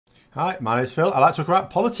Hi, my name's Phil. I like to talk about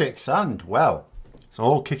politics and, well, it's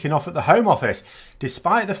all kicking off at the Home Office.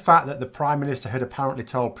 Despite the fact that the Prime Minister had apparently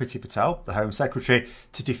told Priti Patel, the Home Secretary,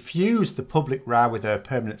 to diffuse the public row with her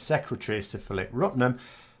permanent secretary, Sir Philip Rutnam,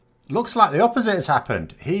 looks like the opposite has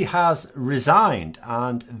happened. He has resigned,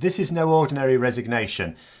 and this is no ordinary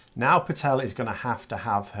resignation. Now Patel is going to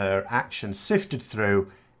have her actions sifted through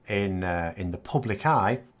in the public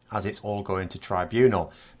eye, as it's all going to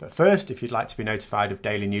tribunal. But first, if you'd like to be notified of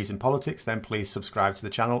daily news and politics, then please subscribe to the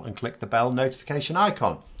channel and click the bell notification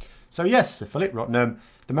icon. So yes, Sir Philip Rutnam,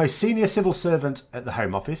 the most senior civil servant at the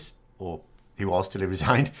Home Office, or he was till he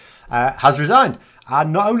resigned, has resigned.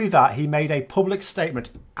 And not only that, he made a public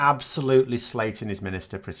statement absolutely slating his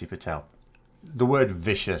minister, Priti Patel. The word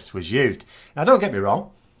vicious was used. Now don't get me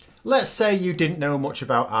wrong, let's say you didn't know much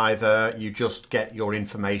about either, you just get your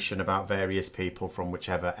information about various people from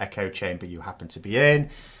whichever echo chamber you happen to be in.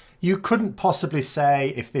 You couldn't possibly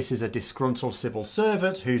say if this is a disgruntled civil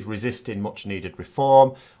servant who's resisting much needed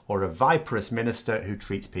reform or a viperous minister who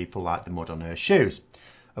treats people like the mud on her shoes.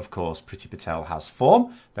 Of course, Priti Patel has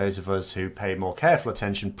form. Those of us who pay more careful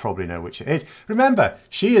attention probably know which it is. Remember,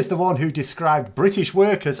 she is the one who described British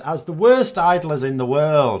workers as the worst idlers in the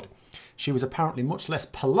world. She was apparently much less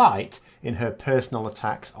polite in her personal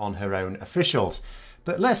attacks on her own officials.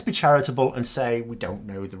 But let's be charitable and say we don't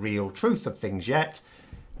know the real truth of things yet.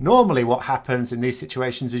 Normally what happens in these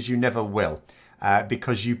situations is you never will,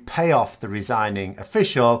 because you pay off the resigning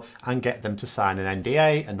official and get them to sign an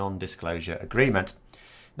NDA, a non-disclosure agreement.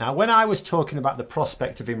 Now, when I was talking about the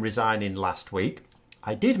prospect of him resigning last week,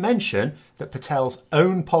 I did mention that Patel's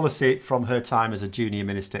own policy from her time as a junior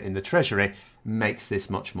minister in the Treasury makes this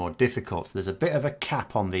much more difficult. There's a bit of a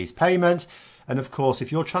cap on these payments. And of course,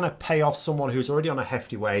 if you're trying to pay off someone who's already on a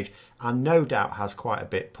hefty wage and no doubt has quite a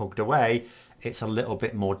bit pugged away, it's a little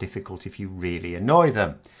bit more difficult if you really annoy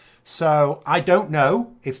them. So I don't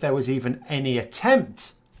know if there was even any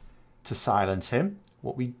attempt to silence him.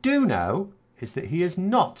 What we do know is that he is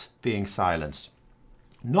not being silenced.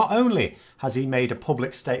 Not only has he made a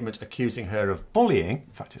public statement accusing her of bullying,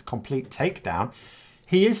 in fact, a complete takedown,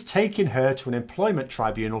 he is taking her to an employment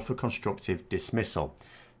tribunal for constructive dismissal.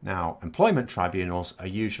 Now, employment tribunals are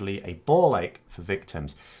usually a ball ache for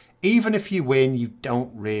victims. Even if you win, you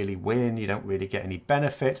don't really win, you don't really get any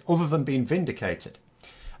benefit other than being vindicated.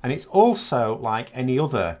 And it's also, like any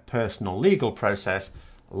other personal legal process,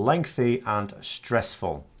 lengthy and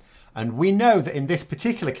stressful. And we know that in this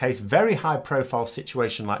particular case, very high profile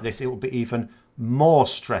situation like this, it will be even more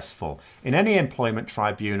stressful. In any employment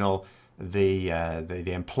tribunal, the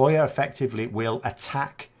employer effectively will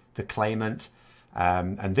attack the claimant,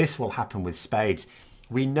 and this will happen with spades.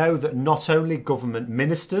 We know that not only government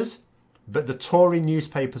ministers, but the Tory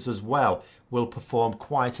newspapers as well will perform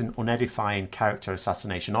quite an unedifying character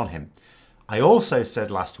assassination on him. I also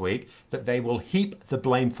said last week that they will heap the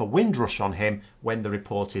blame for Windrush on him when the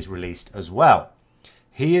report is released as well.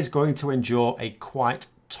 He is going to endure a quite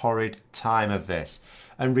torrid time of this.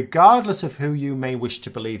 And regardless of who you may wish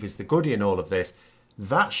to believe is the goody in all of this,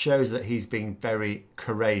 that shows that he's being very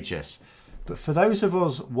courageous. But for those of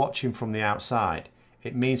us watching from the outside,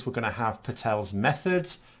 it means we're going to have Patel's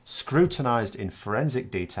methods scrutinised in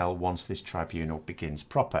forensic detail once this tribunal begins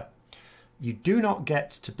proper. You do not get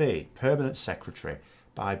to be permanent secretary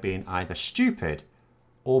by being either stupid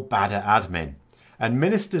or bad at admin. And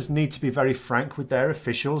ministers need to be very frank with their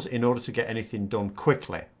officials in order to get anything done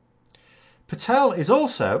quickly. Patel is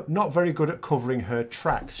also not very good at covering her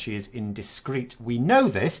tracks. She is indiscreet. We know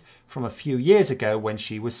this from a few years ago when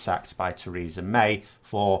she was sacked by Theresa May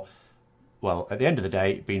for, well, at the end of the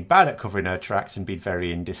day, being bad at covering her tracks and being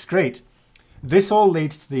very indiscreet. This all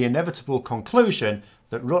leads to the inevitable conclusion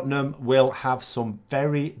that Rutnam will have some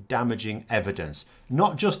very damaging evidence,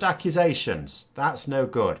 not just accusations. That's no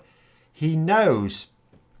good. He knows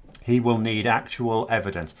he will need actual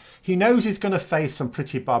evidence. He knows he's going to face some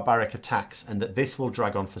pretty barbaric attacks and that this will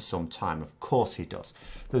drag on for some time. Of course he does.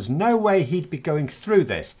 There's no way he'd be going through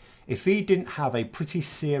this if he didn't have a pretty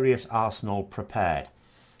serious arsenal prepared.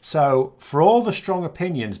 So for all the strong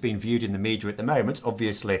opinions being viewed in the media at the moment,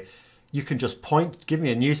 obviously you can just give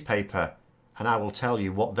me a newspaper and I will tell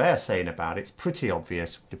you what they're saying about it. It's pretty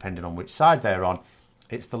obvious, depending on which side they're on.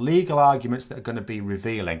 It's the legal arguments that are going to be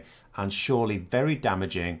revealing and surely very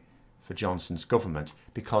damaging for Johnson's government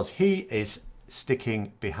because he is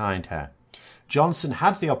sticking behind her. Johnson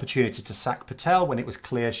had the opportunity to sack Patel when it was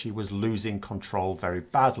clear she was losing control very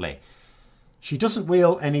badly. She doesn't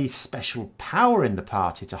wield any special power in the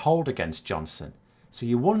party to hold against Johnson, so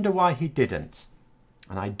you wonder why he didn't.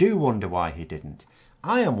 And I do wonder why he didn't.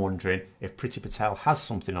 I am wondering if Priti Patel has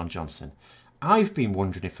something on Johnson. I've been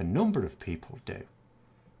wondering if a number of people do,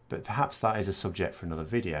 but perhaps that is a subject for another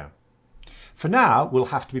video. For now, we'll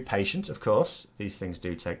have to be patient, of course. These things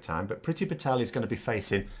do take time, but Priti Patel is going to be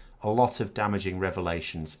facing a lot of damaging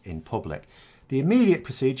revelations in public. The immediate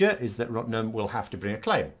procedure is that Rutnam will have to bring a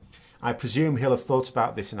claim. I presume he'll have thought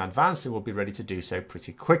about this in advance and will be ready to do so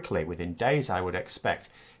pretty quickly, within days I would expect.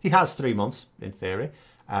 He has 3 months, in theory,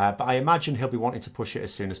 but I imagine he'll be wanting to push it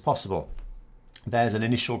as soon as possible. There's an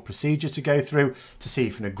initial procedure to go through to see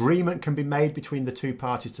if an agreement can be made between the two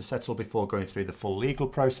parties to settle before going through the full legal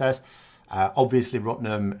process. Obviously,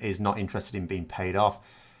 Rutnam is not interested in being paid off.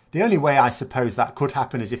 The only way I suppose that could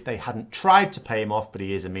happen is if they hadn't tried to pay him off, but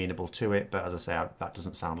he is amenable to it. But as I say, that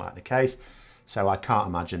doesn't sound like the case. So I can't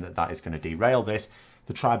imagine that that is going to derail this.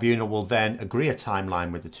 The tribunal will then agree a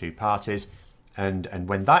timeline with the two parties. And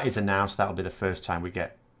when that is announced, that'll be the first time we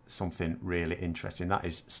get something really interesting. That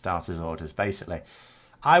is starters orders, basically.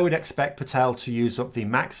 I would expect Patel to use up the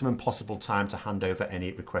maximum possible time to hand over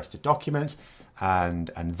any requested documents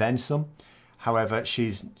and then some. However,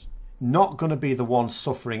 she's not going to be the one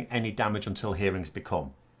suffering any damage until hearings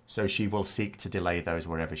become. So she will seek to delay those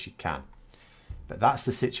wherever she can. But that's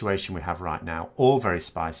the situation we have right now. All very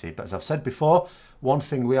spicy. But as I've said before, one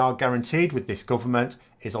thing we are guaranteed with this government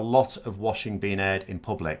is a lot of washing being aired in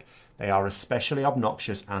public. They are especially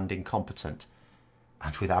obnoxious and incompetent,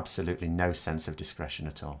 and with absolutely no sense of discretion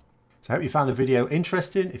at all. So I hope you found the video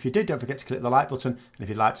interesting. If you did, don't forget to click the like button. And if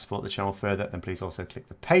you'd like to support the channel further, then please also click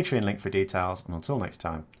the Patreon link for details. And until next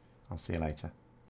time, I'll see you later.